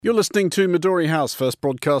You're listening to Midori House, first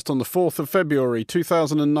broadcast on the 4th of February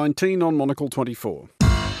 2019 on Monocle 24.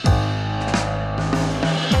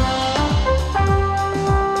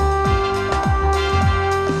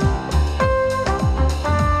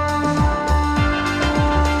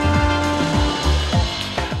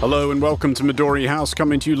 Hello and welcome to Midori House,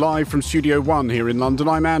 coming to you live from Studio 1 here in London.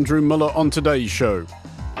 I'm Andrew Muller on today's show.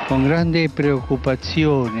 Con grande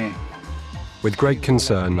preoccupazione. With great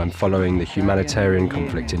concern, I'm following the humanitarian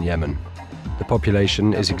conflict in Yemen. The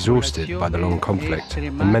population is exhausted by the long conflict,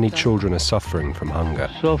 and many children are suffering from hunger.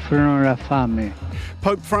 Soffrono la fame.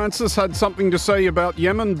 Pope Francis had something to say about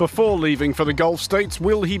Yemen before leaving for the Gulf states.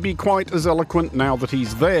 Will he be quite as eloquent now that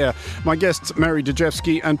he's there? My guests, Mary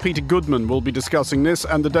Dejevsky and Peter Goodman, will be discussing this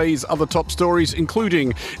and the day's other top stories,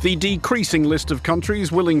 including the decreasing list of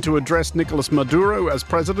countries willing to address Nicolas Maduro as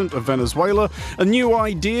president of Venezuela, a new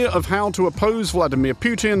idea of how to oppose Vladimir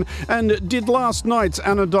Putin, and did last night's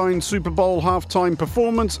anodyne Super Bowl halftime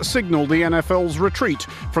performance signal the NFL's retreat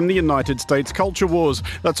from the United States culture wars?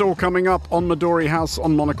 That's all coming up on Midori House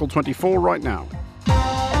on Monocle 24 right now.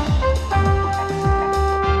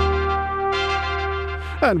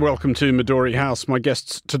 And welcome to Midori House. My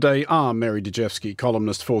guests today are Mary Dejevsky,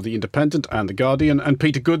 columnist for The Independent and The Guardian, and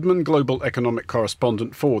Peter Goodman, global economic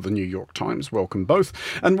correspondent for The New York Times. Welcome both.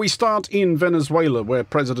 And we start in Venezuela, where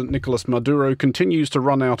President Nicolas Maduro continues to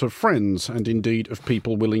run out of friends, and indeed of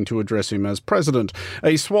people willing to address him as president.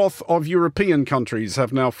 A swath of European countries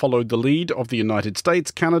have now followed the lead of the United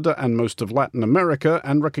States, Canada, and most of Latin America,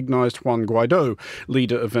 and recognized Juan Guaido,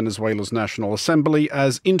 leader of Venezuela's National Assembly,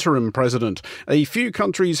 as interim president. A few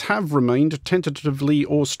countries have remained tentatively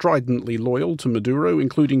or stridently loyal to Maduro,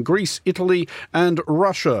 including Greece, Italy and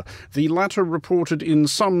Russia. The latter reported in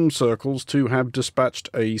some circles to have dispatched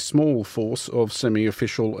a small force of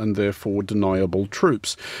semi-official and therefore deniable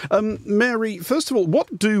troops. Mary, first of all,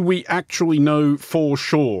 what do we actually know for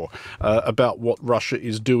sure about what Russia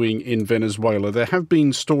is doing in Venezuela? There have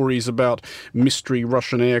been stories about mystery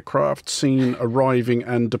Russian aircraft seen arriving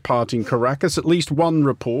and departing Caracas. At least one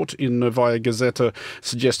report in Novaya Gazeta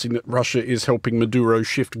suggesting that Russia is helping Maduro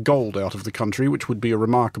shift gold out of the country, which would be a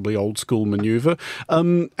remarkably old-school maneuver.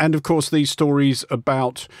 And, of course, these stories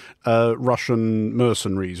about Russian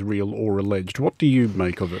mercenaries, real or alleged. What do you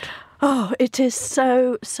make of it? Oh, it is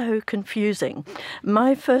so confusing.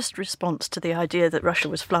 My first response to the idea that Russia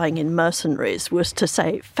was flying in mercenaries was to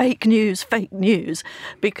say fake news,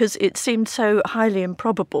 because it seemed so highly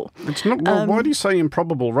improbable. It's not. Well, why do you say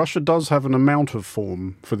improbable? Russia does have an amount of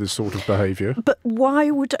form for this sort of behaviour. But why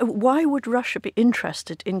would Russia be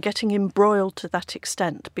interested in getting embroiled to that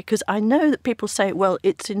extent? Because I know that people say, well,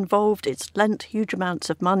 it's involved, it's lent huge amounts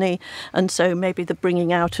of money, and so maybe the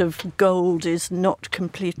bringing out of gold is not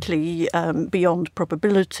completely beyond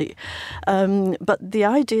probability. But the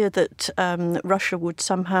idea that Russia would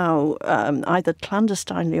somehow either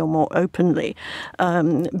clandestinely or more openly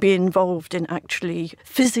be involved in actually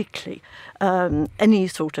physically any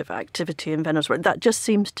sort of activity in Venezuela, that just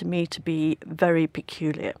seems to me to be very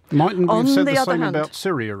peculiar. Mightn't we have said the same about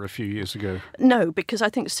Syria a few years ago? No, because I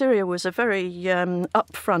think Syria was a very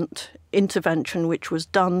upfront intervention which was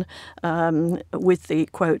done with the,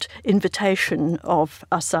 quote, invitation of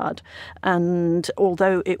Assad. And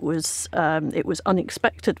although it was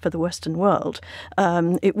unexpected for the Western world,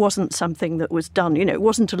 it wasn't something that was done, it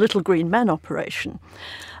wasn't a little green men operation.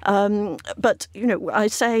 But, I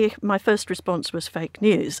say my first response was fake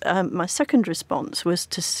news. My second response was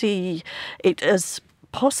to see it as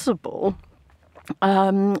possible,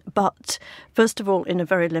 but first of all, in a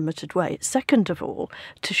very limited way. Second of all,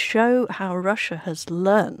 to show how Russia has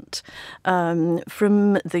learnt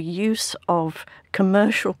from the use of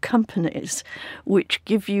commercial companies which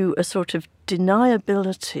give you a sort of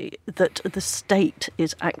deniability that the state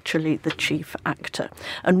is actually the chief actor.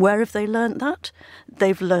 And where have they learnt that?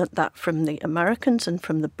 They've learnt that from the Americans and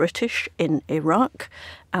from the British in Iraq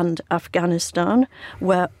and Afghanistan,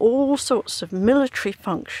 where all sorts of military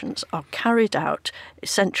functions are carried out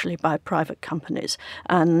essentially by private companies.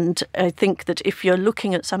 And I think that if you're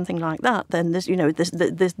looking at something like that, then this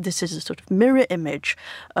is a sort of mirror image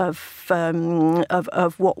of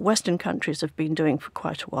what Western countries have been doing for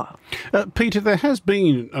quite a while. Peter, there has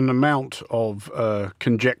been an amount of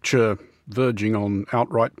conjecture verging on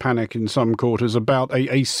outright panic in some quarters about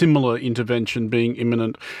a similar intervention being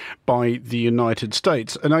imminent by the United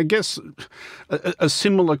States. And I guess a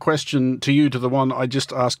similar question to you to the one I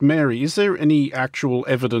just asked Mary, is there any actual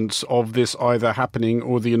evidence of this either happening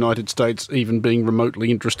or the United States even being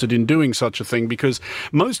remotely interested in doing such a thing? Because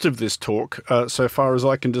most of this talk, so far as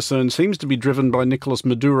I can discern, seems to be driven by Nicolas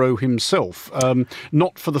Maduro himself,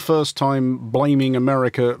 not for the first time blaming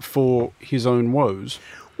America for his own woes.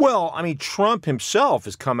 Well, I mean, Trump himself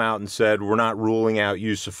has come out and said we're not ruling out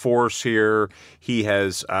use of force here. He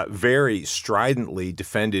has very stridently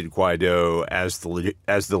defended Guaido as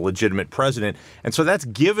the legitimate president. And so that's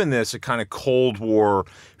given this a kind of Cold War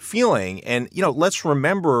feeling. And, let's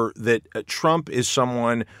remember that Trump is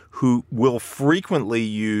someone who will frequently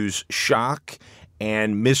use shock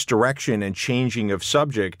and misdirection and changing of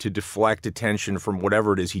subject to deflect attention from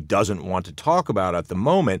whatever it is he doesn't want to talk about at the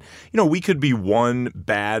moment. We could be one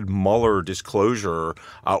bad Mueller disclosure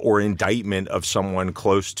or indictment of someone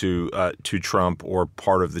close to Trump or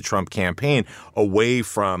part of the Trump campaign away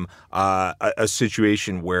from a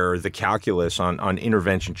situation where the calculus on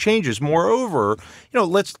intervention changes. Moreover,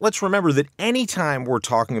 let's remember that anytime we're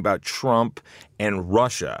talking about Trump and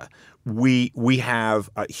Russia, we have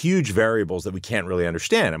huge variables that we can't really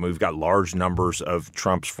understand. I mean, we've got large numbers of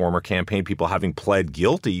Trump's former campaign people having pled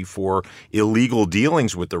guilty for illegal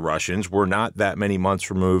dealings with the Russians. We're not that many months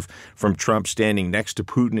removed from Trump standing next to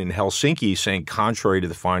Putin in Helsinki saying, contrary to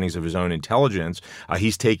the findings of his own intelligence,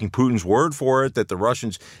 he's taking Putin's word for it that the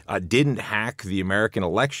Russians didn't hack the American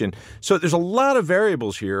election. So there's a lot of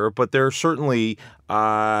variables here, but there are certainly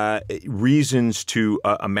reasons to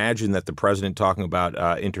imagine that the president talking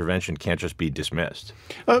about intervention can't just be dismissed.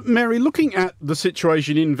 Mary, looking at the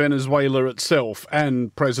situation in Venezuela itself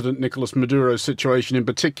and President Nicolas Maduro's situation in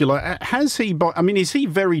particular, is he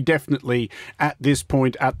very definitely at this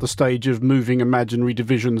point at the stage of moving imaginary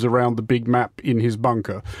divisions around the big map in his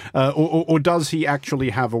bunker? Or does he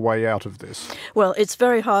actually have a way out of this? Well, it's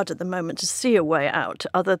very hard at the moment to see a way out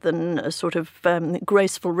other than a sort of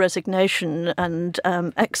graceful resignation and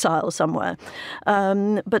exile somewhere.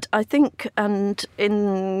 But I think, and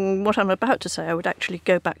in what I'm about to say, I would actually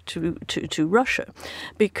go back to Russia,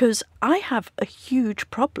 because I have a huge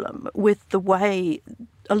problem with the way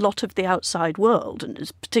a lot of the outside world, and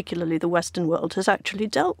particularly the Western world, has actually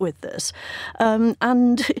dealt with this.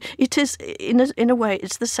 And it is, in a way,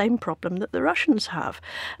 it's the same problem that the Russians have.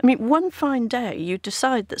 I mean, one fine day you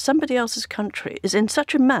decide that somebody else's country is in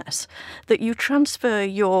such a mess that you transfer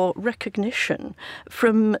your recognition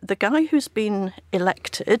from the guy who's been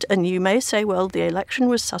elected, and you may say, well, the election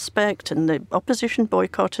was suspect and the opposition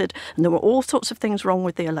boycotted and there were all sorts of things wrong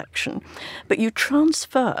with the election. But you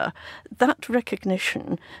transfer that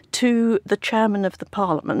recognition to the chairman of the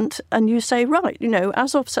parliament, and you say, right,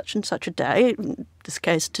 as of such and such a day, in this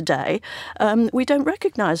case today, we don't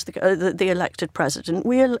recognise the elected president.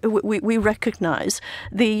 We recognise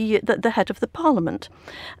the head of the parliament.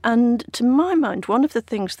 And to my mind, one of the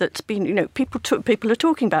things that's been, people are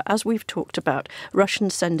talking about, as we've talked about,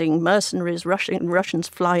 Russians sending mercenaries, Russians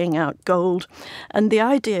flying out gold, and the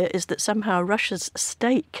idea is that somehow Russia's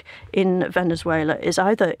stake in Venezuela is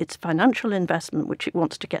either its financial investment, which it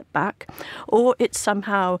wants to get back, or it's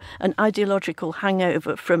somehow an ideological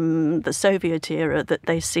hangover from the Soviet era that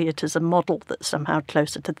they see it as a model that's somehow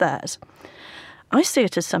closer to theirs. I see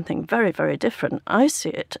it as something very, very different. I see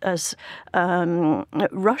it as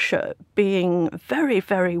Russia being very,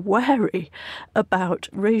 very wary about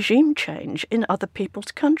regime change in other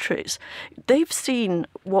people's countries. They've seen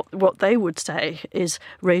what they would say is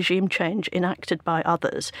regime change enacted by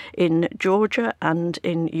others in Georgia and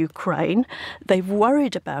in Ukraine. They've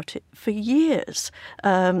worried about it for years,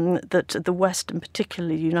 that the West, and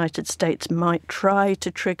particularly the United States, might try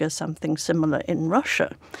to trigger something similar in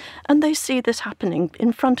Russia. And they see this happening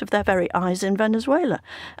in front of their very eyes in Venezuela.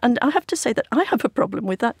 And I have to say that I have a problem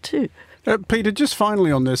with that too. Peter, just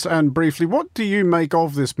finally on this, and briefly, what do you make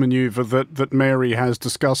of this manoeuvre that Mary has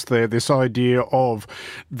discussed there, this idea of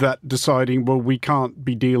that deciding, well, we can't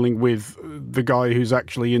be dealing with the guy who's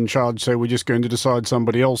actually in charge, so we're just going to decide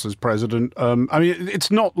somebody else as president?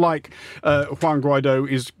 It's not like Juan Guaido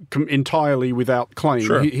is entirely without claim.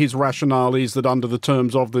 Sure. His rationale is that under the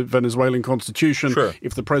terms of the Venezuelan constitution, sure,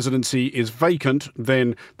 if the presidency is vacant,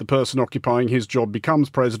 then the person occupying his job becomes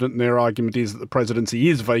president, and their argument is that the presidency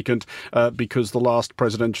is vacant, because the last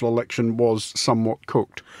presidential election was somewhat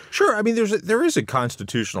cooked. Sure. I mean, there is a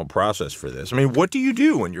constitutional process for this. I mean, what do you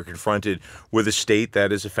do when you're confronted with a state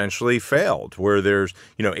that has essentially failed, where there's,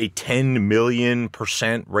 a 10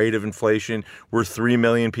 million% rate of inflation, where 3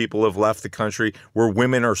 million people have left the country, where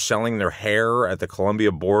women are selling their hair at the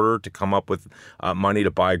Colombia border to come up with money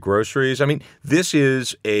to buy groceries? I mean, this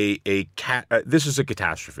is a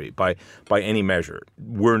catastrophe by any measure.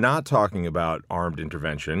 We're not talking about armed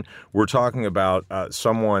intervention. We're talking about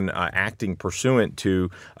someone acting pursuant to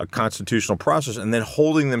a constitutional process and then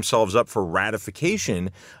holding themselves up for ratification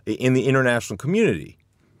in the international community.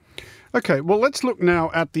 Okay, well, let's look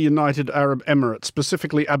now at the United Arab Emirates,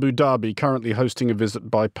 specifically Abu Dhabi, currently hosting a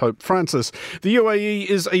visit by Pope Francis. The UAE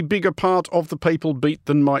is a bigger part of the papal beat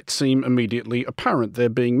than might seem immediately apparent, there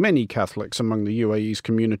being many Catholics among the UAE's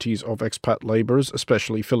communities of expat labourers,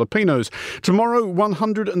 especially Filipinos. Tomorrow,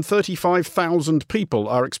 135,000 people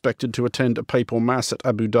are expected to attend a papal mass at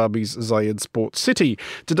Abu Dhabi's Zayed Sports City.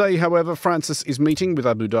 Today, however, Francis is meeting with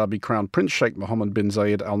Abu Dhabi Crown Prince Sheikh Mohammed bin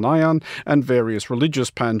Zayed Al Nahyan and various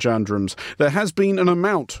religious panjandrums. There has been an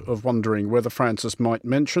amount of wondering whether Francis might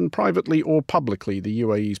mention, privately or publicly, the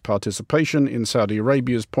UAE's participation in Saudi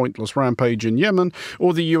Arabia's pointless rampage in Yemen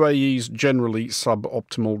or the UAE's generally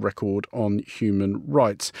suboptimal record on human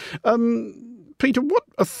rights. Peter, what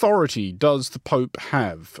authority does the Pope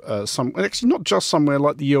have? Actually, not just somewhere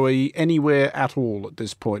like the UAE, anywhere at all at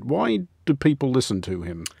this point. Why do people listen to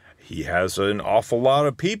him? He has an awful lot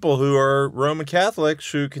of people who are Roman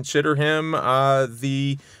Catholics who consider him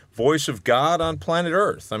the voice of God on planet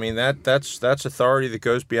Earth. I mean, that's authority that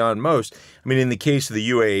goes beyond most. I mean, in the case of the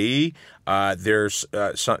UAE, there's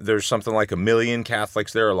something like 1 million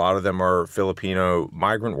Catholics there. A lot of them are Filipino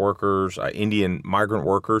migrant workers, Indian migrant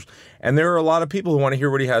workers, and there are a lot of people who want to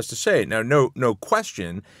hear what he has to say. Now, no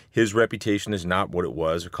question, his reputation is not what it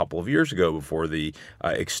was a couple of years ago before the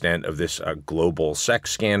extent of this global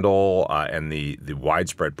sex scandal and the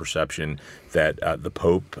widespread perception that the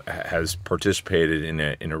Pope has participated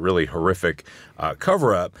in a really horrific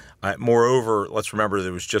cover-up. Moreover, let's remember that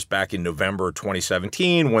it was just back in November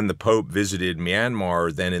 2017 when the Pope visited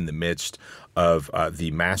Myanmar, then in the midst of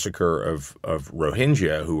the massacre of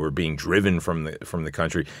Rohingya who were being driven from the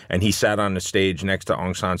country, and he sat on a stage next to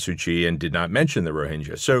Aung San Suu Kyi and did not mention the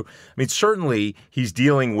Rohingya. So, I mean, certainly he's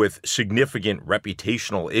dealing with significant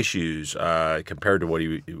reputational issues compared to what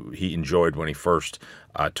he enjoyed when he first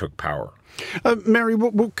took power. Mary,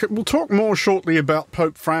 we'll talk more shortly about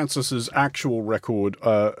Pope Francis's actual record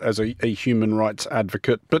as a human rights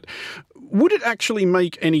advocate, but would it actually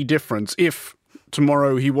make any difference if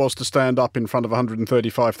tomorrow he was to stand up in front of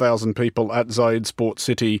 135,000 people at Zayed Sports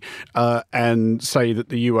City and say that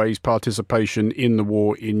the UAE's participation in the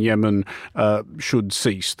war in Yemen should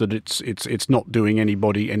cease, that it's not doing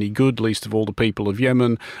anybody any good, least of all the people of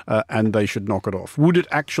Yemen, and they should knock it off? Would it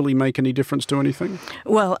actually make any difference to anything?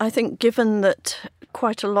 Well, I think given that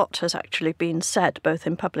quite a lot has actually been said, both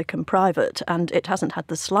in public and private, and it hasn't had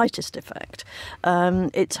the slightest effect,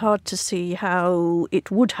 it's hard to see how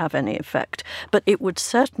it would have any effect. But it would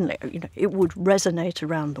certainly, it would resonate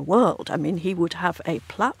around the world. I mean, he would have a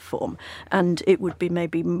platform, and it would be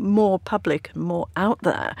maybe more public and more out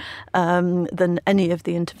there than any of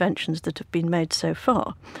the interventions that have been made so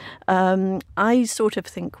far. I sort of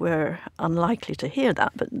think we're unlikely to hear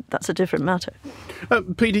that, but that's a different matter.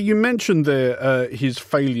 Peter, you mentioned there his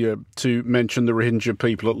failure to mention the Rohingya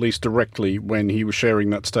people, at least directly, when he was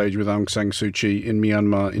sharing that stage with Aung San Suu Kyi in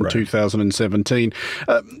Myanmar in 2017.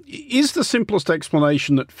 Is the simplest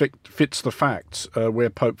explanation that fits the facts,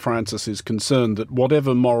 where Pope Francis is concerned, that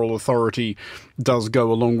whatever moral authority does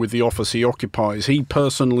go along with the office he occupies, he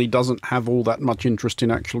personally doesn't have all that much interest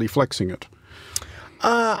in actually flexing it?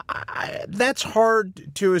 That's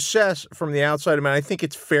hard to assess from the outside. I mean, I think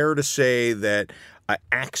it's fair to say that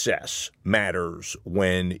access matters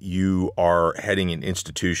when you are heading an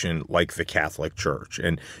institution like the Catholic Church.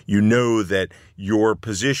 And you know that your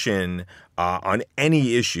position on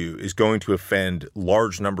any issue is going to offend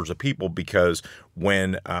large numbers of people, because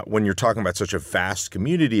when you're talking about such a vast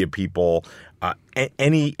community of people,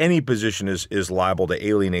 any position is liable to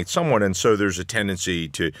alienate someone. And so there's a tendency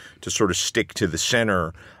to sort of stick to the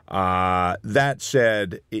center. That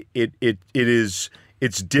said,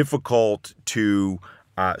 it's difficult to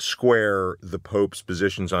square the Pope's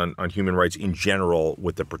positions on human rights in general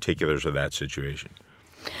with the particulars of that situation.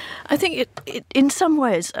 I think in some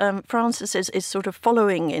ways, Francis is sort of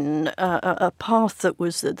following in a path that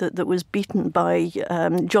was beaten by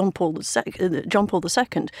John Paul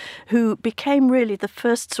II, who became really the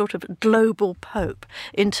first sort of global pope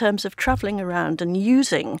in terms of travelling around and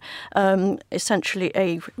using essentially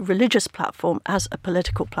a religious platform as a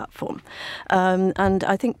political platform. And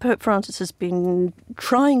I think Pope Francis has been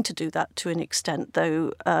trying to do that to an extent,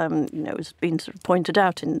 though it's been sort of pointed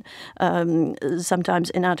out in sometimes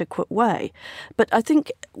inadequate way. But I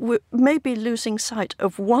think we're maybe losing sight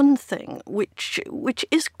of one thing which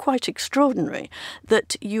is quite extraordinary,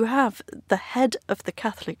 that you have the head of the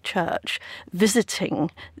Catholic Church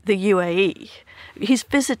visiting the UAE. He's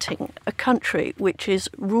visiting a country which is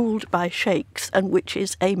ruled by sheikhs and which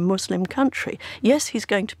is a Muslim country. Yes, he's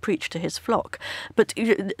going to preach to his flock, but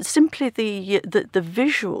simply the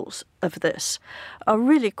visuals of this are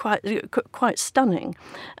really quite stunning.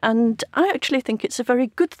 And I actually think it's a very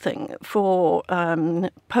good thing for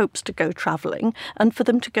popes to go travelling, and for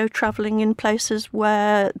them to go travelling in places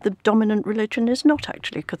where the dominant religion is not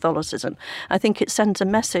actually Catholicism. I think it sends a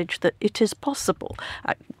message that it is possible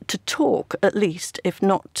to talk, at least, if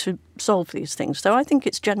not to solve these things. So I think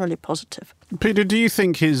it's generally positive. Peter, do you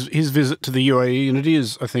think his visit to the UAE, and it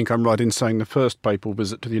is, I think I'm right in saying, the first papal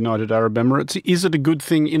visit to the United Arab Emirates, is it a good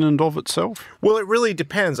thing in and of itself? Well, it really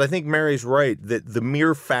depends. I think Mary's right that the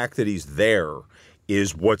mere fact that he's there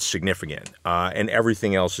is what's significant, and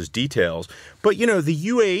everything else is details. But, the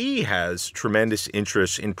UAE has tremendous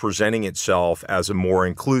interest in presenting itself as a more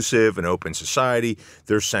inclusive and open society.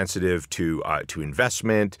 They're sensitive to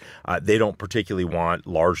investment. They don't particularly want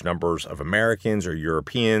large numbers of Americans or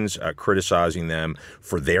Europeans criticizing them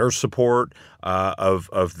for their support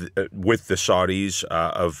with the Saudis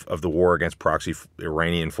of the war against proxy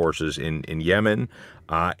Iranian forces in Yemen.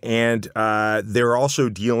 And they're also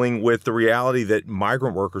dealing with the reality that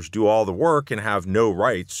migrant workers do all the work and have no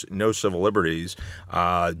rights, no civil liberties.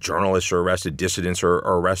 Journalists are arrested, dissidents are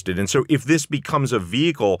arrested. And so if this becomes a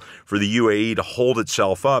vehicle for the UAE to hold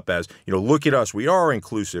itself up as, look at us, we are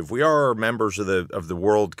inclusive, we are members of the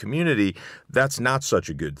world community, that's not such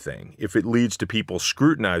a good thing. If it leads to people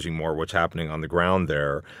scrutinizing more what's happening on the ground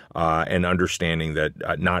there and understanding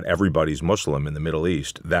that not everybody's Muslim in the Middle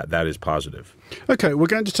East, that is positive. Okay, we're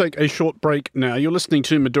going to take a short break now. You're listening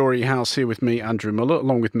to Midori House here with me, Andrew Muller,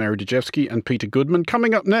 along with Mary Dejevsky and Peter Goodman.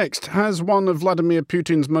 Coming up next, has one of Vladimir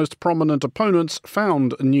Putin's most prominent opponents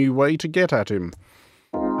found a new way to get at him?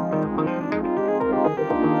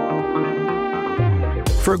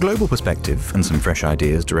 For a global perspective and some fresh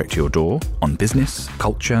ideas direct to your door on business,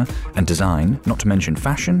 culture and design, not to mention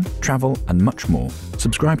fashion, travel and much more,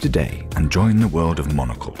 subscribe today and join the world of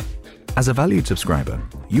Monocle. As a valued subscriber,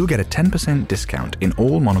 you'll get a 10% discount in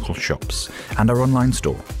all Monocle shops and our online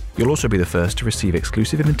store. You'll also be the first to receive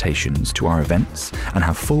exclusive invitations to our events and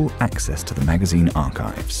have full access to the magazine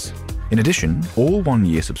archives. In addition, all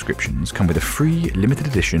one-year subscriptions come with a free limited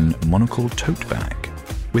edition Monocle tote bag.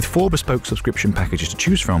 With 4 bespoke subscription packages to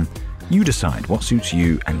choose from, you decide what suits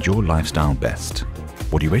you and your lifestyle best.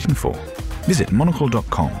 What are you waiting for? Visit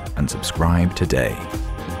monocle.com and subscribe today.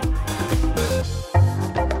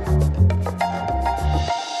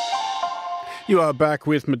 You are back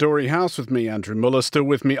with Midori House with me, Andrew Muller. Still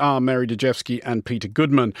with me are Mary Dejevsky and Peter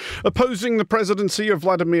Goodman. Opposing the presidency of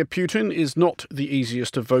Vladimir Putin is not the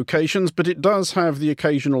easiest of vocations, but it does have the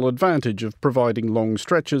occasional advantage of providing long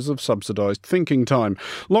stretches of subsidised thinking time.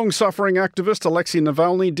 Long-suffering activist Alexei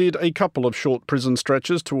Navalny did a couple of short prison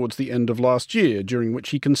stretches towards the end of last year, during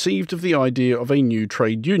which he conceived of the idea of a new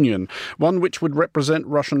trade union, one which would represent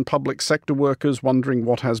Russian public sector workers wondering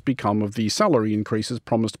what has become of the salary increases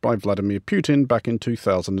promised by Vladimir Putin back in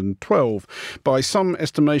 2012. By some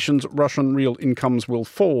estimations, Russian real incomes will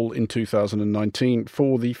fall in 2019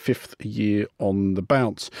 for the 5th year on the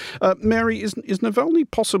bounce. Mary, is Navalny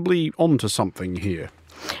possibly onto something here?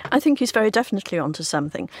 I think he's very definitely onto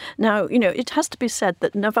something. Now, it has to be said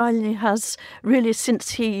that Navalny has really,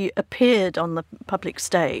 since he appeared on the public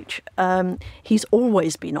stage, he's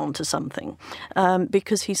always been onto something,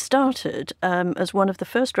 because he started as one of the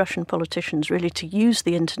first Russian politicians really to use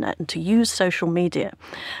the internet and to use social media.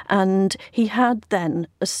 And he had then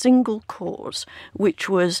a single cause, which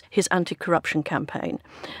was his anti-corruption campaign.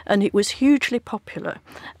 And it was hugely popular.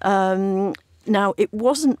 Now, it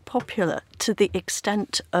wasn't popular to the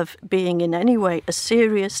extent of being in any way a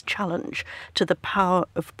serious challenge to the power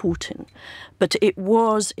of Putin. But it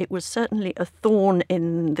was certainly a thorn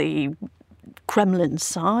in the Kremlin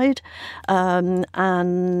side,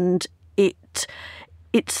 and it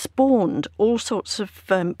it spawned all sorts of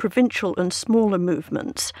provincial and smaller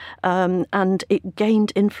movements, and it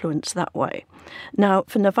gained influence that way. Now,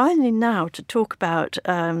 for Navalny now to talk about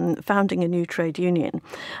founding a new trade union,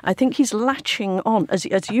 I think he's latching on,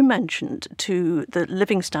 as you mentioned, to the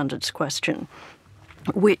living standards question,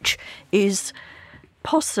 which is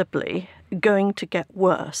possibly going to get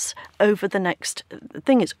worse over the next. The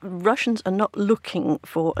thing is, Russians are not looking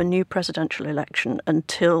for a new presidential election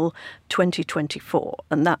until 2024,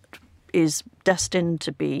 and that is destined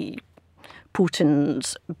to be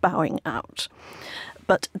Putin's bowing out.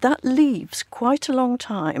 But that leaves quite a long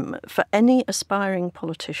time for any aspiring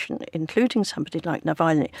politician, including somebody like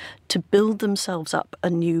Navalny, to build themselves up a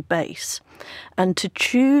new base. And to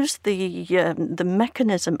choose the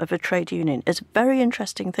mechanism of a trade union is a very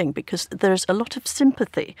interesting thing, because there's a lot of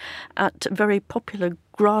sympathy at a very popular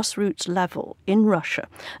grassroots level in Russia,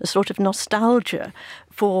 a sort of nostalgia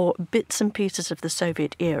for bits and pieces of the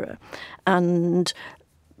Soviet era. And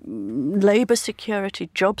labour security,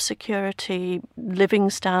 job security, living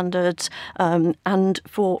standards, and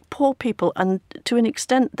for poor people. And to an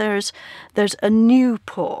extent, there's a new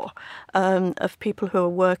poor of people who are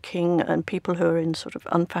working and people who are in sort of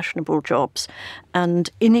unfashionable jobs. And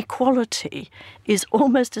inequality is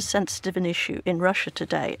almost as sensitive an issue in Russia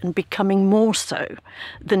today, and becoming more so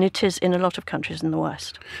than it is in a lot of countries in the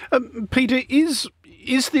West. Peter,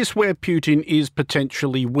 is this where Putin is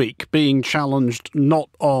potentially weak, being challenged not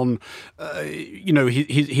on,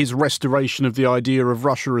 his restoration of the idea of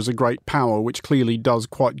Russia as a great power, which clearly does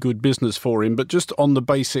quite good business for him, but just on the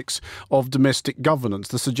basics of domestic governance,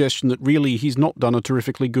 the suggestion that really he's not done a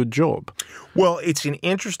terrifically good job? Well, it's an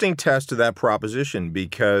interesting test of that proposition,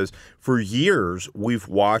 because for years we've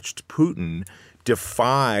watched Putin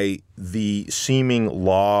defy the seeming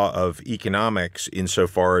law of economics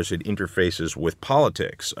insofar as it interfaces with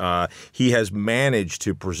politics. He has managed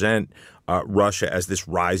to present Russia as this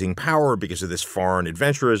rising power because of this foreign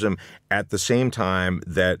adventurism, at the same time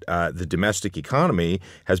that the domestic economy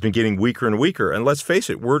has been getting weaker and weaker. And let's face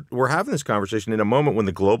it, we're having this conversation in a moment when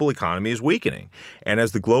the global economy is weakening. And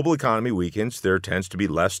as the global economy weakens, there tends to be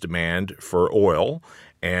less demand for oil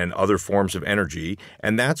and other forms of energy,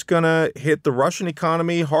 and that's going to hit the Russian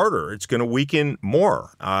economy harder. It's going to weaken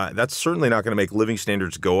more. That's certainly not going to make living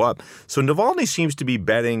standards go up. So Navalny seems to be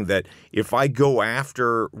betting that if I go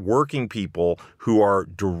after working people who are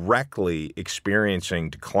directly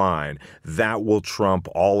experiencing decline, that will trump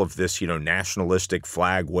all of this, nationalistic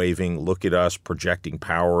flag waving, look at us projecting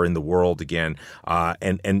power in the world again,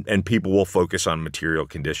 and people will focus on material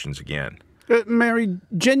conditions again. Mary,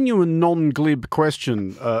 genuine non-glib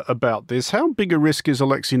question about this. How big a risk is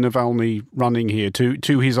Alexei Navalny running here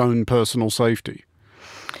to his own personal safety?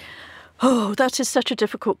 Oh, that is such a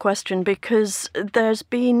difficult question, because there's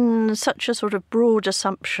been such a sort of broad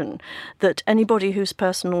assumption that anybody whose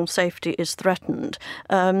personal safety is threatened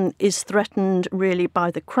really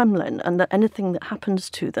by the Kremlin, and that anything that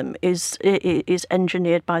happens to them is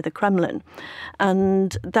engineered by the Kremlin.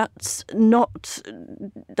 And that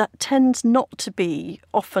tends not to be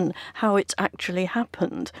often how it's actually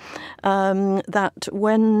happened. That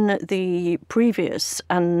when the previous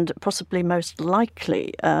and possibly most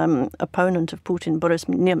likely opponent of Putin, Boris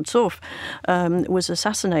Nemtsov, was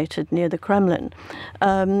assassinated near the Kremlin,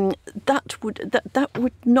 that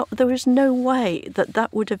would not. There is no way that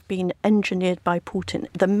would have been engineered by Putin.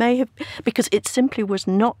 There may have, because it simply was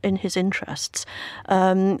not in his interests,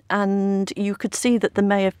 and you could see that there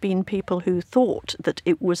may have been people who thought that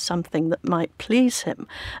it was something that might please him,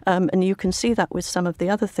 and you can see that with some of the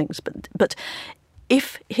other things, but.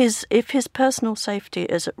 If his personal safety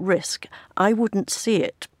is at risk, I wouldn't see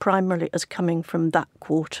it primarily as coming from that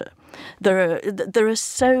quarter. There is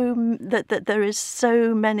so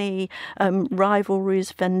many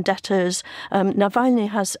rivalries, vendettas. Navalny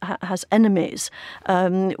has enemies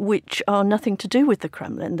which are nothing to do with the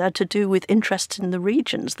Kremlin. They're to do with interests in the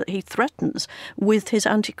regions that he threatens with his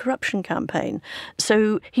anti-corruption campaign.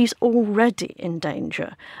 So he's already in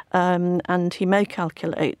danger, and he may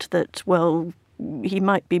calculate that, well, he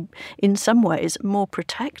might be in some ways more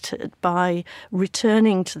protected by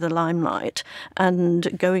returning to the limelight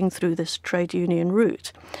and going through this trade union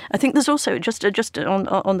route. I think there's also, just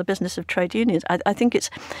on the business of trade unions, I think it's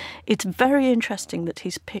very interesting that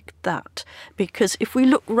he's picked that, because if we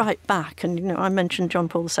look right back, and I mentioned John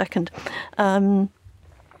Paul II,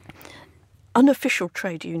 unofficial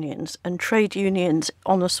trade unions and trade unions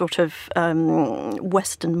on a sort of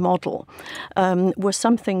Western model were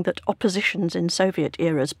something that oppositions in Soviet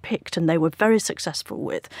eras picked, and they were very successful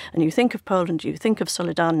with. And you think of Poland, you think of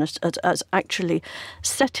Solidarność as actually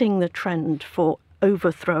setting the trend for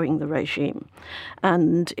overthrowing the regime.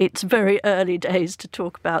 And it's very early days to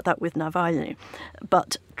talk about that with Navalny.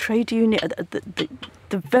 But trade union,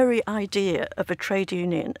 the very idea of a trade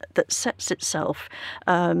union that sets itself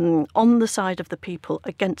on the side of the people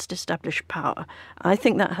against established power, I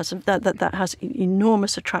think that has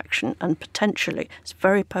enormous attraction, and potentially it's a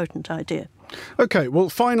very potent idea. OK, well,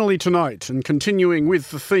 finally tonight, and continuing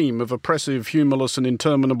with the theme of oppressive, humourless and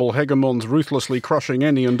interminable hegemons ruthlessly crushing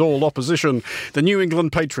any and all opposition, the New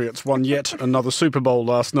England Patriots won yet another Super Bowl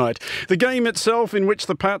last night. The game itself, in which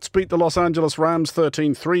the Pats beat the Los Angeles Rams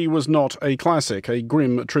 13-3, was not a classic, a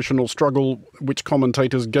grim attritional struggle which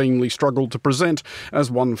commentators gamely struggled to present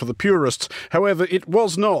as one for the purists. However, it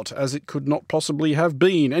was not, as it could not possibly have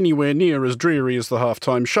been, anywhere near as dreary as the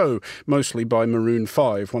halftime show, mostly by Maroon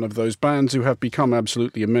 5, one of those bands who have become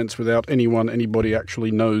absolutely immense without anybody actually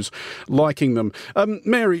knows liking them.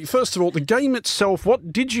 Mary, first of all, the game itself,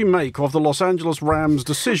 what did you make of the Los Angeles Rams'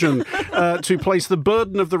 decision to place the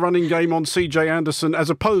burden of the running game on C.J. Anderson as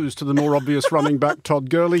opposed to the more obvious running back Todd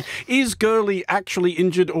Gurley? Is Gurley actually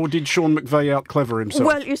injured, or did Sean McVay out-clever himself?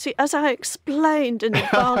 Well, you see, as I explained in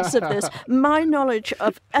advance of this, my knowledge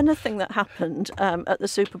of anything that happened at the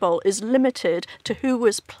Super Bowl is limited to who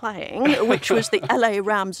was playing, which was the LA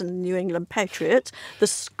Rams and the New England Patriots, the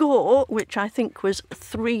score, which I think was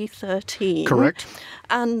 3-13. Correct.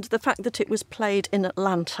 And the fact that it was played in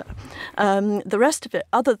Atlanta. The rest of it,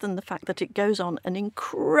 other than the fact that it goes on an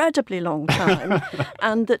incredibly long time,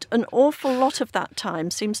 and that an awful lot of that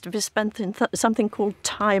time seems to be spent in something called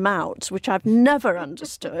timeouts, which I've never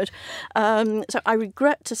understood. So I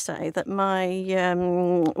regret to say that my,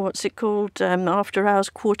 what's it called, after-hours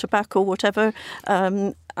quarterback or whatever,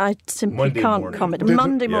 I simply can't comment.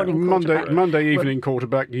 Monday morning quarterback. Monday evening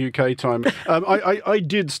quarterback, UK time. I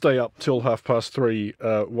did stay up till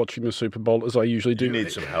 3:30 watching the Super Bowl, as I usually do. You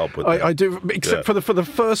need some help with that. I do, except for the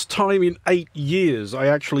first time in 8 years, I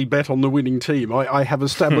actually bet on the winning team. I have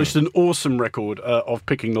established an awesome record of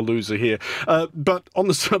picking the loser here. But on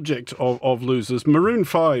the subject of losers, Maroon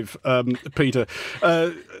 5, Peter,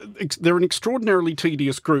 they're an extraordinarily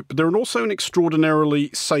tedious group, but they're also an extraordinarily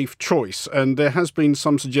safe choice. And there has been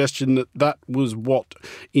some suggestion that was what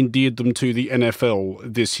endeared them to the NFL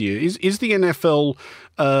this year. Is the NFL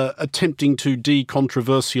attempting to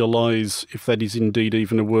de-controversialise, if that is indeed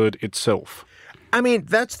even a word, itself? I mean,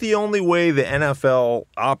 that's the only way the NFL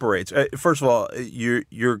operates. First of all,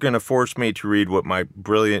 you're going to force me to read what my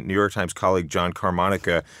brilliant New York Times colleague John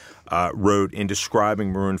Carmonica wrote in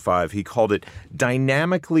describing Maroon 5. He called it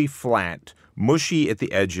dynamically flat, mushy at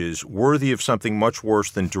the edges, worthy of something much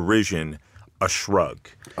worse than derision, a shrug.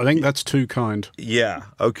 I think that's too kind. Yeah.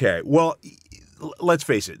 Okay. Well, let's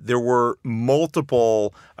face it. There were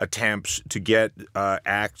multiple attempts to get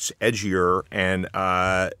acts edgier and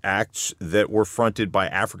acts that were fronted by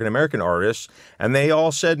African-American artists, and they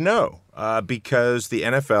all said no because the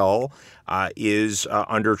NFL is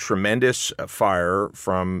under tremendous fire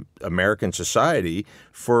from American society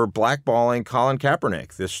for blackballing Colin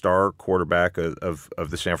Kaepernick, the star quarterback of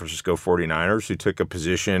the San Francisco 49ers, who took a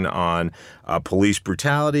position on police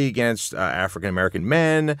brutality against African-American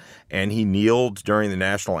men, and he kneeled during the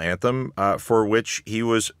national anthem, for which he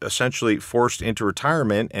was essentially forced into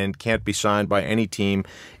retirement and can't be signed by any team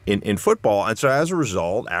in football. And so as a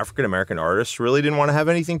result, African-American artists really didn't want to have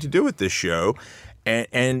anything to do with this show.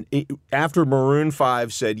 And after Maroon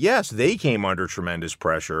 5 said yes, they came under tremendous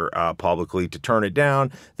pressure publicly to turn it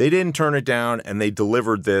down. They didn't turn it down, and they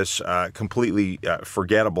delivered this completely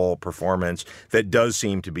forgettable performance that does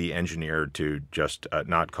seem to be engineered to just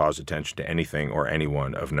not cause attention to anything or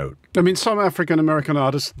anyone of note. I mean, some African-American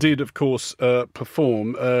artists did, of course,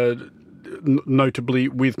 perform. Notably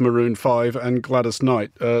with Maroon 5, and Gladys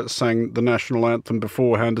Knight sang the national anthem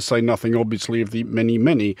beforehand, to say nothing, obviously, of the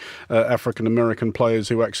many African-American players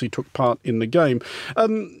who actually took part in the game.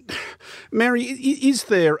 Mary, is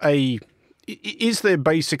there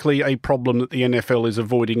basically a problem that the NFL is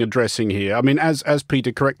avoiding addressing here? I mean, as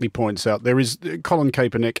Peter correctly points out, Colin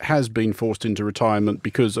Kaepernick has been forced into retirement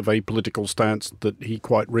because of a political stance that he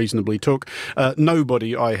quite reasonably took.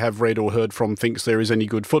 Nobody I have read or heard from thinks there is any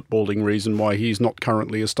good footballing reason why he's not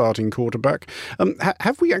currently a starting quarterback.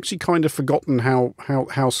 Have we actually kind of forgotten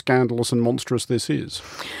how scandalous and monstrous this is?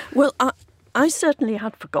 Well, I certainly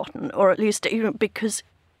had forgotten, or at least because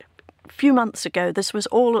a few months ago, this was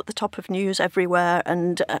all at the top of news everywhere,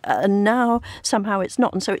 and now somehow it's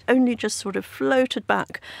not. And so it only just sort of floated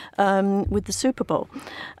back with the Super Bowl.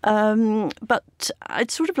 But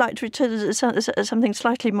I'd sort of like to return to something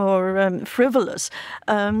slightly more frivolous,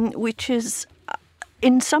 which is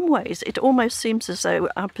in some ways, it almost seems as though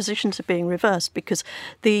our positions are being reversed, because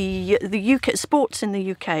the UK sports in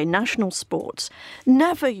the UK, national sports,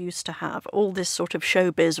 never used to have all this sort of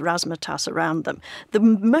showbiz razzmatazz around them. The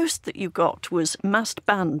most that you got was massed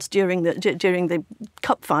bands during the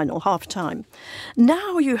cup final half time.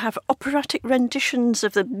 Now you have operatic renditions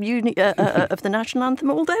of the national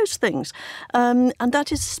anthem, all those things, and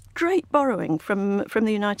that is straight borrowing from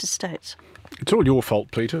the United States. It's all your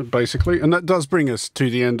fault, Peter, basically. And that does bring us to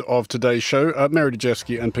the end of today's show. Mary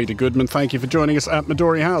Dejevsky and Peter Goodman, thank you for joining us at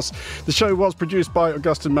Midori House. The show was produced by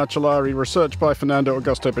Augustin Macellari, researched by Fernando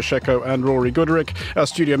Augusto Pacheco and Rory Gooderick. Our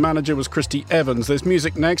studio manager was Christy Evans. There's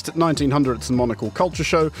music next at 1900. It's the Monocle Culture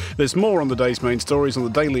Show. There's more on the day's main stories on the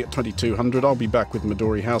Daily at 2200. I'll be back with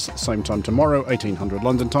Midori House at the same time tomorrow, 1800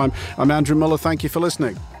 London time. I'm Andrew Muller. Thank you for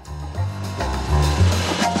listening.